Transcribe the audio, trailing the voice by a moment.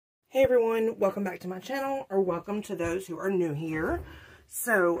Hey everyone, welcome back to my channel, or welcome to those who are new here.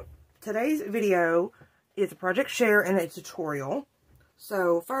 So today's video is a project share and a tutorial.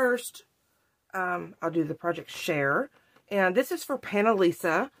 So first, I'll do the project share, and this is for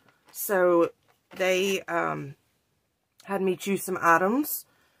Panalisa. So they had me choose some items,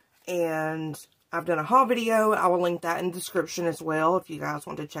 and I've done a haul video. I will link that in the description as well if you guys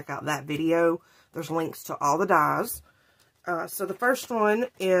want to check out that video. There's links to all the dies. So the first one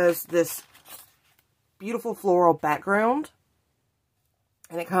is this beautiful floral background.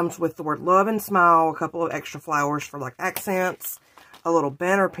 And it comes with the word love and smile, a couple of extra flowers for like accents, a little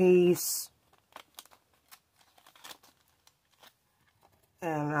banner piece.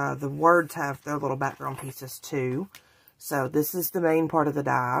 And the words have their little background pieces too. So this is the main part of the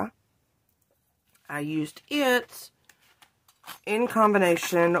die. I used it in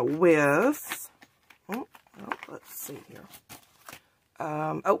combination with... let's see here.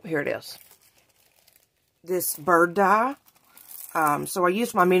 Here it is. This bird die. So I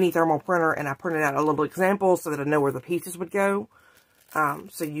used my mini thermal printer and I printed out a little example so that I know where the pieces would go.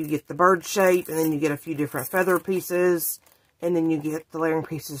 So you get the bird shape, and then you get a few different feather pieces, and then you get the layering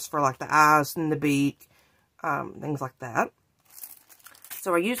pieces for like the eyes and the beak, things like that.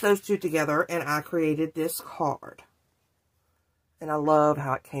 So I used those two together and I created this card. And I love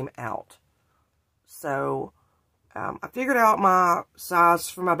how it came out. So, I figured out my size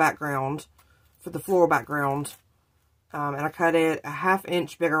for my background, for the floral background, and I cut it a 1/2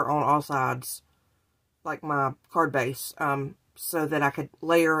 inch bigger on all sides, like my card base, so that I could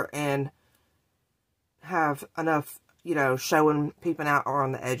layer and have enough, you know, showing, peeping out or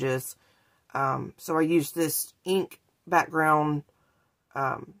on the edges. So I used this ink background,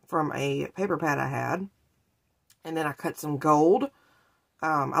 from a paper pad I had, and then I cut some gold.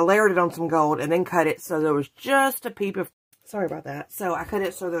 I layered it on some gold and then cut it so there was just a peep of... Sorry about that. So I cut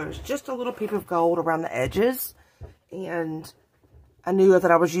it so there was just a little peep of gold around the edges. And I knew that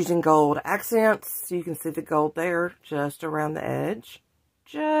I was using gold accents. So you can see the gold there just around the edge.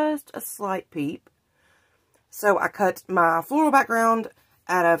 Just a slight peep. So I cut my floral background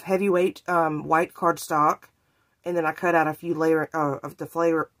out of heavyweight white cardstock. And then I cut out a few of the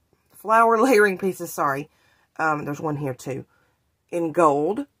flower layering pieces. Sorry. There's one here too. In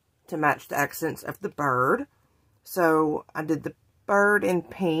gold to match the accents of the bird. So I did the bird in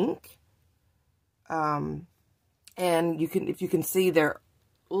pink. And if you can see, they're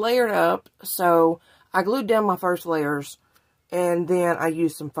layered up. So I glued down my first layers, and then I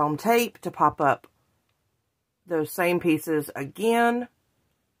used some foam tape to pop up those same pieces again.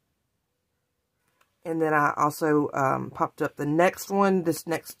 And then I also popped up the next one, this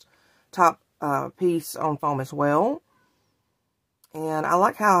next top piece on foam as well. And I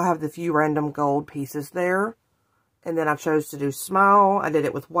like how I have the few random gold pieces there. And then I chose to do smile. I did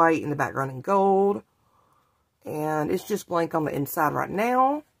it with white in the background and gold. And it's just blank on the inside right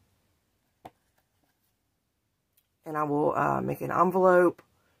now. And I will make an envelope.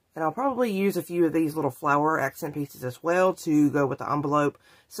 And I'll probably use a few of these little flower accent pieces as well to go with the envelope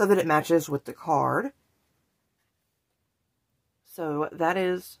so that it matches with the card. So that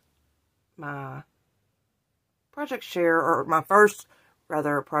is my project share, or my first,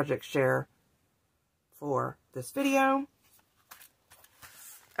 rather, project share for this video.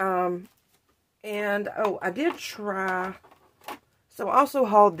 And, I did try, so I also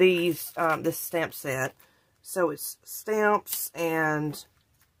hauled these, this stamp set. So it's stamps, and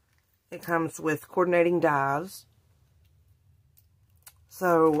it comes with coordinating dies.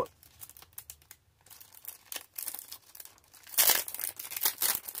 So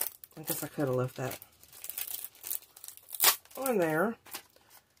I guess I could have left that on there.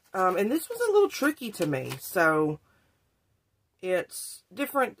 And this was a little tricky to me. So it's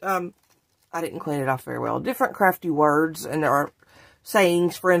different, I didn't clean it off very well. Different crafty words, and there are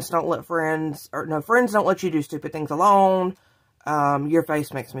sayings. Friends don't let friends, or no, friends don't let you do stupid things alone. Your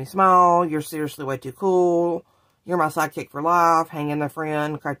face makes me smile. You're seriously way too cool. You're my sidekick for life. Hang in there,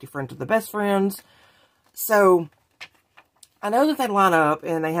 friend. Crafty friends are the best friends. So I know that they line up,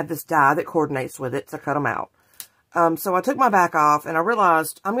 and they have this die that coordinates with it to cut them out. So I took my back off, and I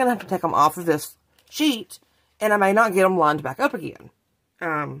realized I'm going to have to take them off of this sheet, and I may not get them lined back up again.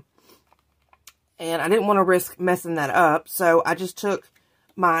 And I didn't want to risk messing that up, so I just took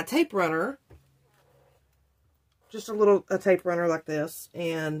my tape runner, just a tape runner like this,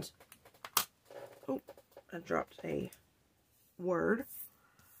 and, I dropped a word,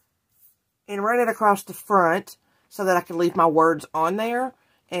 and ran it across the front so that I could leave my words on there.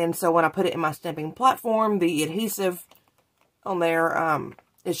 And so when I put it in my stamping platform, the adhesive on there,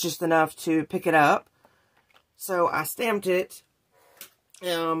 it's just enough to pick it up. So I stamped it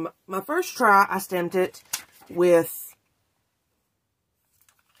My first try, I stamped it with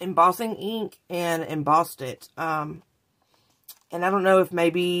embossing ink and embossed it. And I don't know if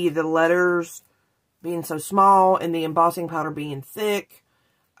maybe the letters being so small and the embossing powder being thick,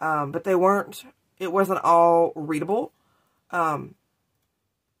 but it wasn't all readable.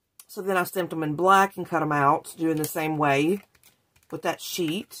 So then I stamped them in black and cut them out, doing the same way with that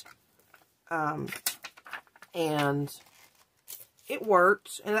sheet. And it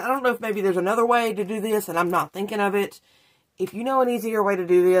worked. And I don't know if maybe there's another way to do this, and I'm not thinking of it. If you know an easier way to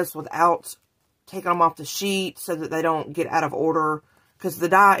do this without taking them off the sheet so that they don't get out of order, because the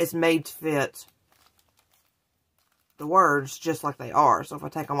die is made to fit the words just like they are. So if I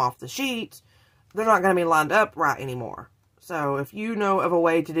take them off the sheet, they're not going to be lined up right anymore. So if you know of a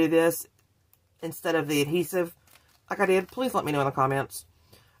way to do this instead of the adhesive like I did, please let me know in the comments.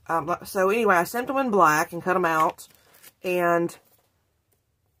 So anyway, I stamped them in black and cut them out. And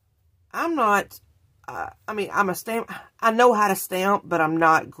I'm not, I know how to stamp, but I'm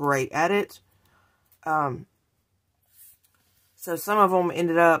not great at it. So some of them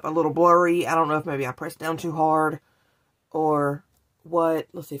ended up a little blurry. I don't know if maybe I pressed down too hard or what.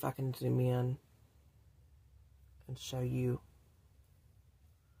 Let's see if I can zoom in and show you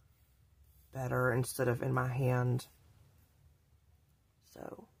better instead of in my hand.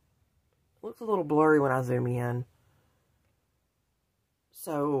 So, it looks a little blurry when I zoom in.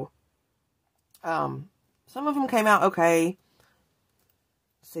 So, some of them came out okay.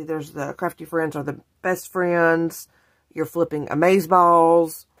 See, there's the Crafty Friends are the best friends. You're flipping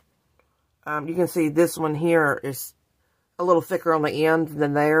amazeballs. You can see this one here is a little thicker on the end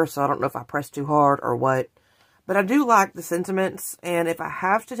than there, so I don't know if I pressed too hard or what. But I do like the sentiments, and if I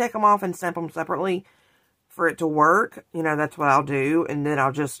have to take them off and stamp them separately for it to work, you know, that's what I'll do. And then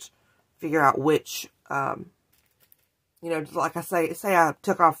I'll just figure out which, you know, like I say I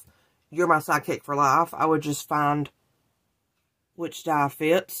took off You're My Sidekick for Life, I would just find which die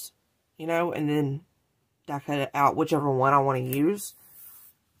fits, you know, and then die cut it out, whichever one I want to use.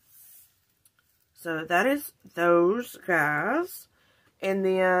 So that is those guys. And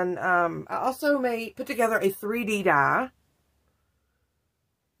then I also put together a 3D die.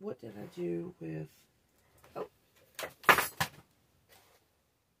 What did I do with... Oh.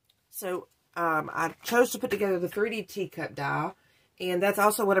 So I chose to put together the 3D teacup die. And that's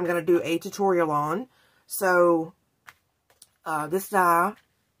also what I'm going to do a tutorial on. So this die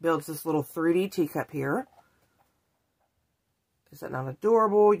builds this little 3D teacup here. Is that not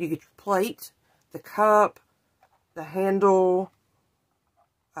adorable? You get your plate, the cup, the handle,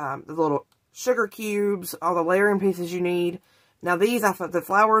 the little sugar cubes, all the layering pieces you need. Now these, the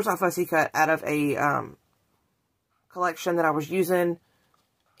flowers I fussy cut out of a collection that I was using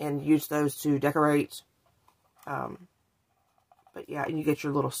and used those to decorate. But yeah, you get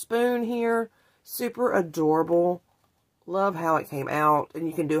your little spoon here. Super adorable. Love how it came out. And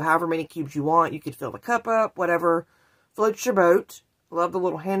you can do however many cubes you want. You could fill the cup up, whatever floats your boat. Love the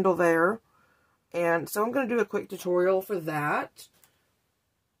little handle there. And so I'm going to do a quick tutorial for that.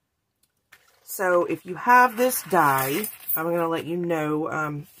 So if you have this die, I'm going to let you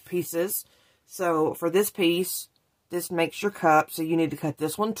know pieces. So for this piece, this makes your cup. So you need to cut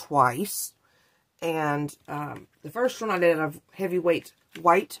this one twice. And the first one I did out of heavyweight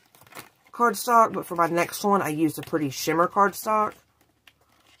white cardstock, but for my next one I used a pretty shimmer cardstock.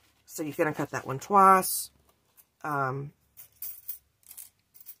 So you're going to cut that one twice.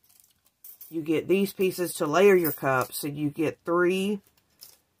 You get these pieces to layer your cup, so you get 3.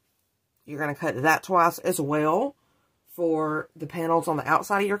 You're going to cut that twice as well for the panels on the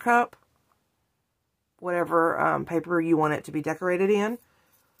outside of your cup. Whatever paper you want it to be decorated in.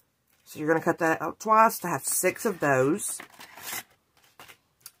 So you're going to cut that out twice to have 6 of those.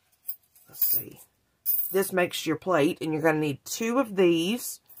 Let's see. This makes your plate, and you're going to need 2 of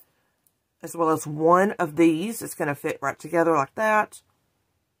these, as well as 1 of these. It's going to fit right together like that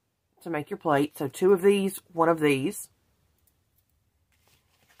to make your plate. So 2 of these, 1 of these.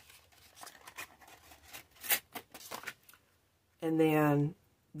 And then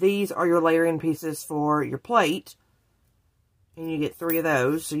these are your layering pieces for your plate. And you get 3 of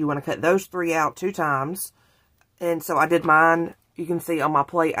those. So you want to cut those 3 out 2 times. And so I did mine, you can see on my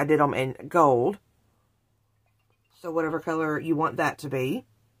plate, I did them in gold. So whatever color you want that to be.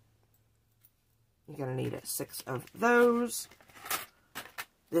 You're going to need 6 of those.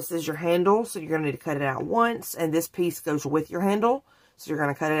 This is your handle, so you're going to need to cut it out once. And this piece goes with your handle, so you're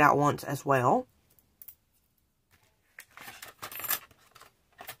going to cut it out once as well.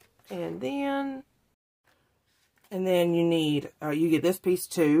 And then you need, you get this piece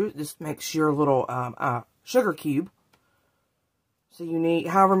too. This makes your little sugar cube. So you need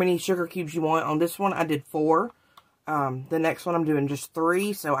however many sugar cubes you want. On this one, I did 4. The next one, I'm doing just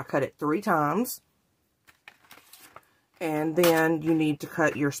 3, so I cut it 3 times. And then you need to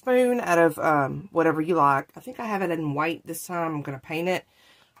cut your spoon out of whatever you like. I think I have it in white this time. I'm going to paint it.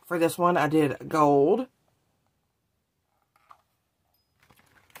 For this one, I did gold.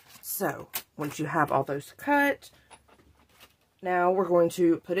 So, once you have all those cut, now we're going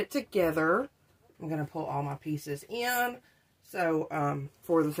to put it together. I'm going to pull all my pieces in. So,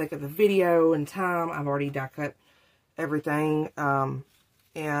 for the sake of the video and time, I've already die cut everything.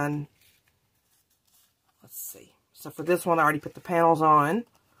 And, let's see. So, for this one, I already put the panels on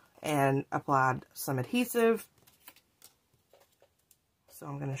and applied some adhesive. So,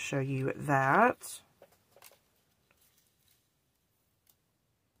 I'm going to show you that.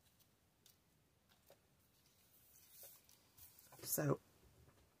 So,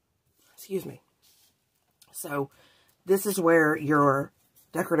 excuse me. So, this is where your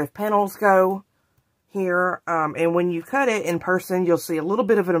decorative panels go here. And when you cut it in person, you'll see a little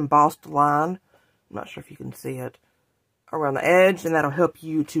bit of an embossed line. I'm not sure if you can see it around the edge. And that'll help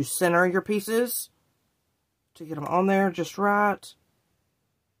you to center your pieces to get them on there just right.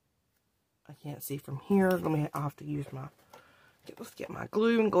 I can't see from here. I'll have to use my, let's get my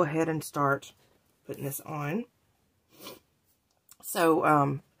glue and go ahead and start putting this on.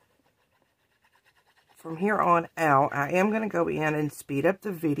 So, from here on out, I am going to go in and speed up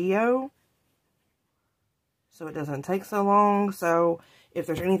the video so it doesn't take so long. So, if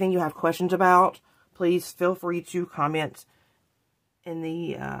there's anything you have questions about, please feel free to comment in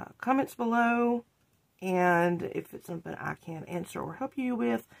the comments below. And if it's something I can answer or help you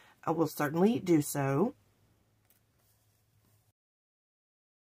with, I will certainly do so.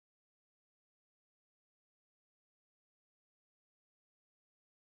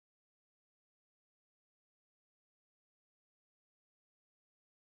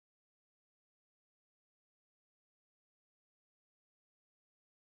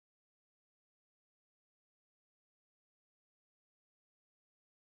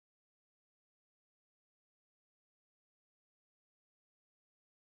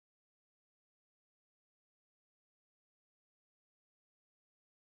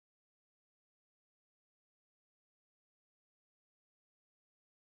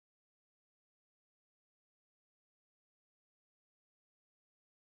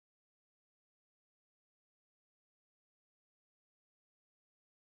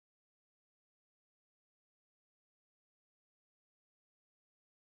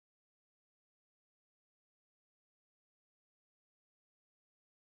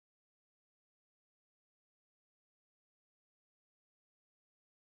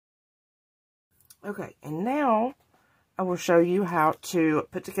 Okay, and now I will show you how to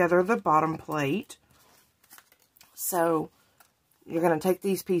put together the bottom plate. So, you're going to take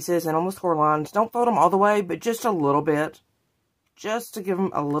these pieces and on the score lines, don't fold them all the way, but just a little bit, just to give them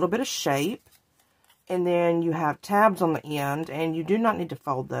a little bit of shape. And then you have tabs on the end, and you do not need to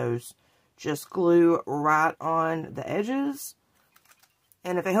fold those. Just glue right on the edges.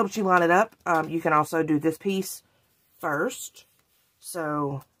 And if it helps you line it up, you can also do this piece first.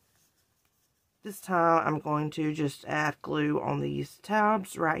 So, this time I'm going to just add glue on these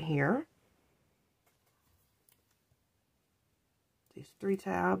tabs right here. These 3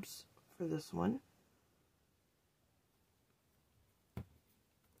 tabs for this one.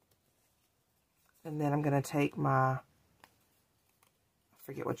 And then I'm going to take my, I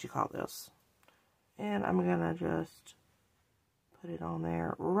forget what you call this. And I'm going to just put it on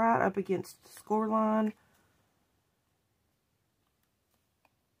there right up against the score line.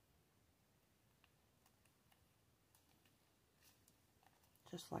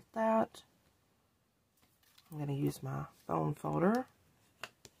 Just like that. I'm going to use my bone folder.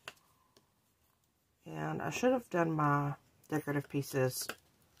 And I should have done my decorative pieces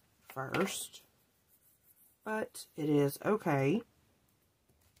first. But it is okay.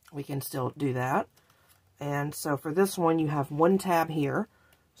 We can still do that. And so for this one, you have 1 tab here.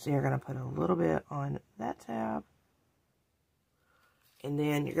 So you're going to put a little bit on that tab. And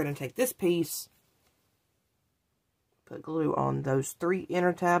then you're going to take this piece, put glue on those 3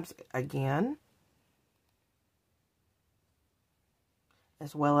 inner tabs again,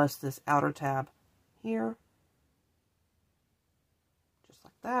 as well as this outer tab here, just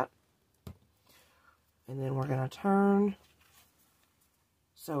like that. And then we're going to turn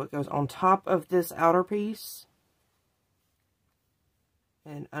so it goes on top of this outer piece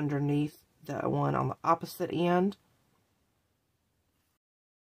and underneath the one on the opposite end.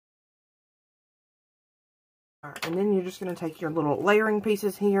 All right, and then you're just going to take your little layering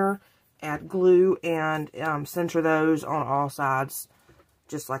pieces here add glue and center those on all sides,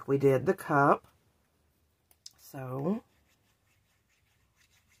 just like we did the cup. So,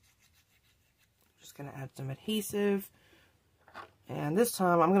 just going to add some adhesive. And this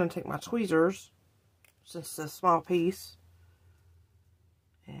time I'm going to take my tweezers, since it's a small piece,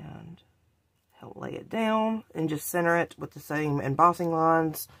 and help lay it down and just center it with the same embossing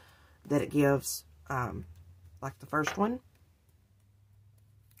lines that it gives like the first one.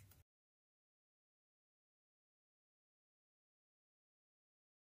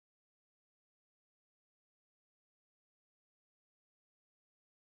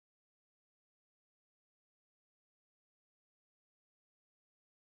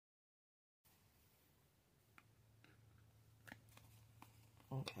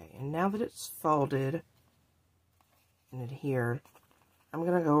 Okay, and now that it's folded and adhered, I'm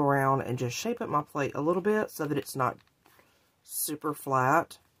going to go around and just shape up my plate a little bit so that it's not super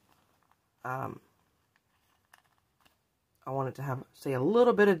flat. I want it to have, say, a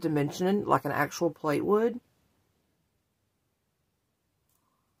little bit of dimension like an actual plate would.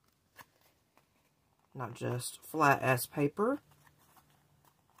 Not just flat as paper.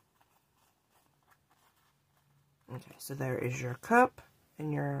 Okay, so there is your cup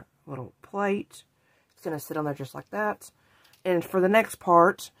and your little plate. It's going to sit on there just like that. And for the next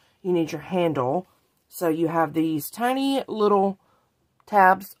part, you need your handle. So you have these tiny little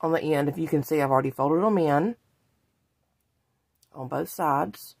tabs on the end. If you can see, I've already folded them in on both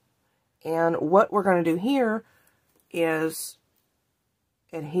sides. And what we're going to do here is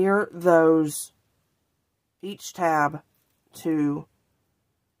adhere those, each tab, to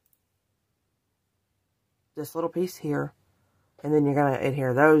this little piece here. And then you're going to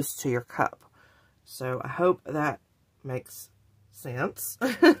adhere those to your cup. So I hope that makes sense.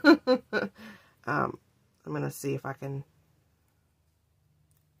 I'm going to see if I can.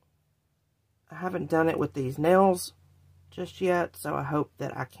 I haven't done it with these nails just yet, so I hope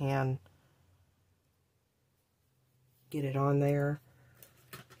that I can get it on there.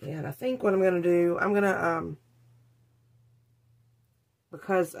 And I think what I'm going to do, I'm going to,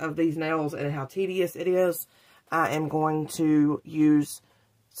 because of these nails and how tedious it is, I am going to use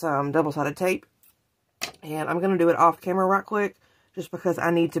some double-sided tape. And I'm going to do it off camera right quick, just because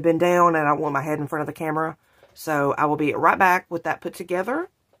I need to bend down and I want my head in front of the camera. So I will be right back with that put together.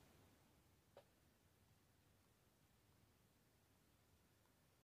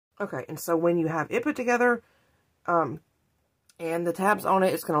 Okay, and so when you have it put together, and the tabs on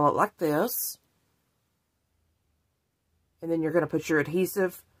it, it's going to look like this. And then you're going to put your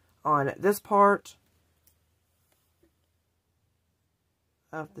adhesive on this part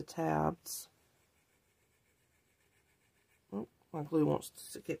of the tabs. Oh, my glue wants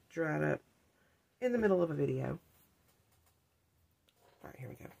to get dried up in the middle of a video. Alright, here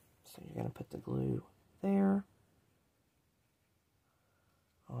we go. So you're going to put the glue there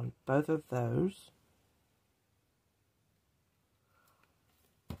on both of those.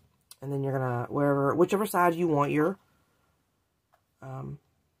 And then you're going to, whichever side you want your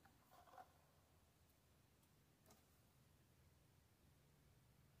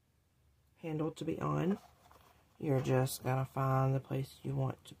handle to be on, you're just going to find the place you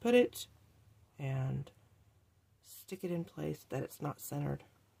want to put it and stick it in place that it's not centered.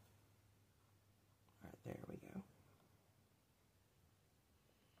 Alright, there we go.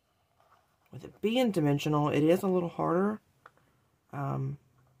 With it being dimensional, it is a little harder. I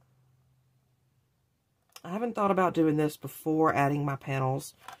haven't thought about doing this before adding my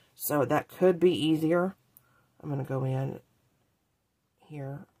panels, so that could be easier. I'm going to go in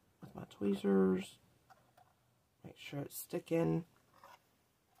here with my tweezers, make sure it's sticking,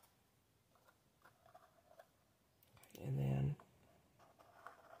 okay, and then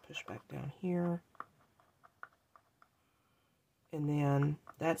push back down here. And then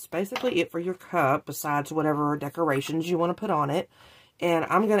that's basically it for your cup, besides whatever decorations you want to put on it. And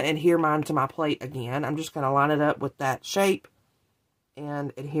I'm going to adhere mine to my plate again. I'm just going to line it up with that shape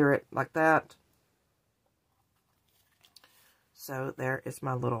and adhere it like that. So there is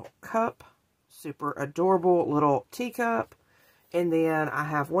my little cup. Super adorable little teacup. And then I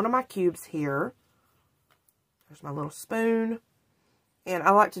have one of my cubes here. There's my little spoon. And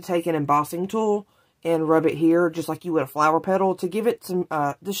I like to take an embossing tool and rub it here, just like you would a flower petal, to give it some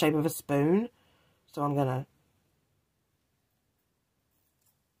the shape of a spoon. So I'm going to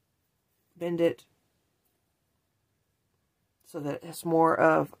bend it so that it's more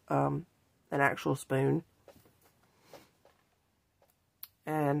of an actual spoon.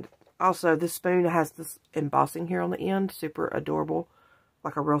 And also, this spoon has this embossing here on the end. Super adorable,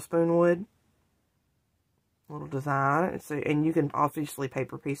 like a real spoon would. little design. And you can obviously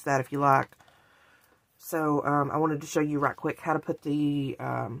paper piece that if you like. So, I wanted to show you right quick how to put the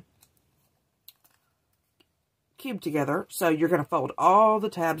cube together. So, you're going to fold all the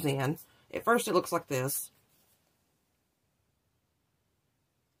tabs in. At first, it looks like this.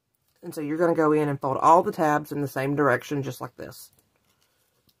 And so, you're going to go in and fold all the tabs in the same direction, just like this.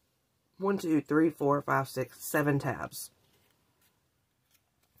 1, 2, 3, 4, 5, 6, 7 tabs.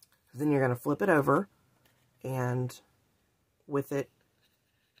 Then you're going to flip it over, and with it,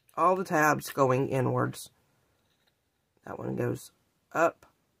 all the tabs going inwards. That one goes up.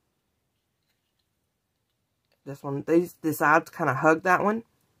 This one, the sides kind of hug that one.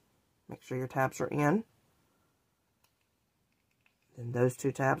 Make sure your tabs are in. Then those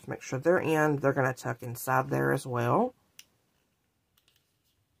 2 tabs, make sure they're in. They're going to tuck inside there as well.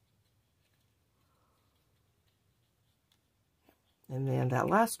 And then that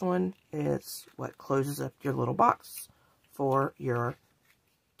last one is what closes up your little box for your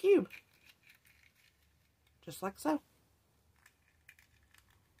cube. Just like so.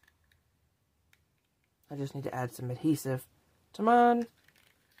 I just need to add some adhesive to mine.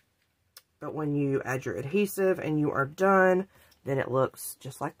 But when you add your adhesive and you are done, then it looks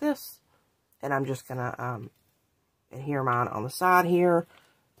just like this. And I'm just going to adhere mine on the side here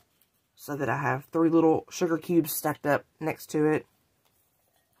so that I have 3 little sugar cubes stacked up next to it.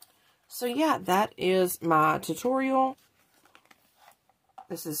 So yeah, that is my tutorial.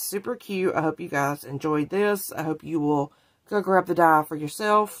 This is super cute. I hope you guys enjoyed this. I hope you will go grab the die for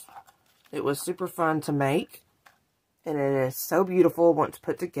yourself. It was super fun to make. And it is so beautiful once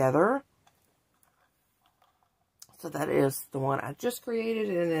put together. So that is the one I just created.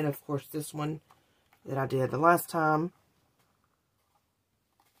 And then, of course, this one that I did the last time.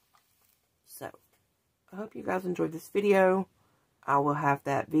 So, I hope you guys enjoyed this video. I will have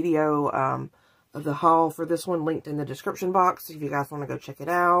that video of the haul for this one linked in the description box if you guys want to go check it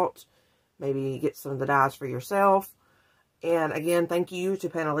out. Maybe get some of the dies for yourself. And again, thank you to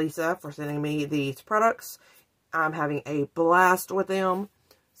Panalisa for sending me these products. I'm having a blast with them.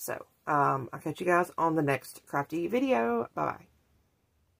 So, I'll catch you guys on the next crafty video. Bye-bye.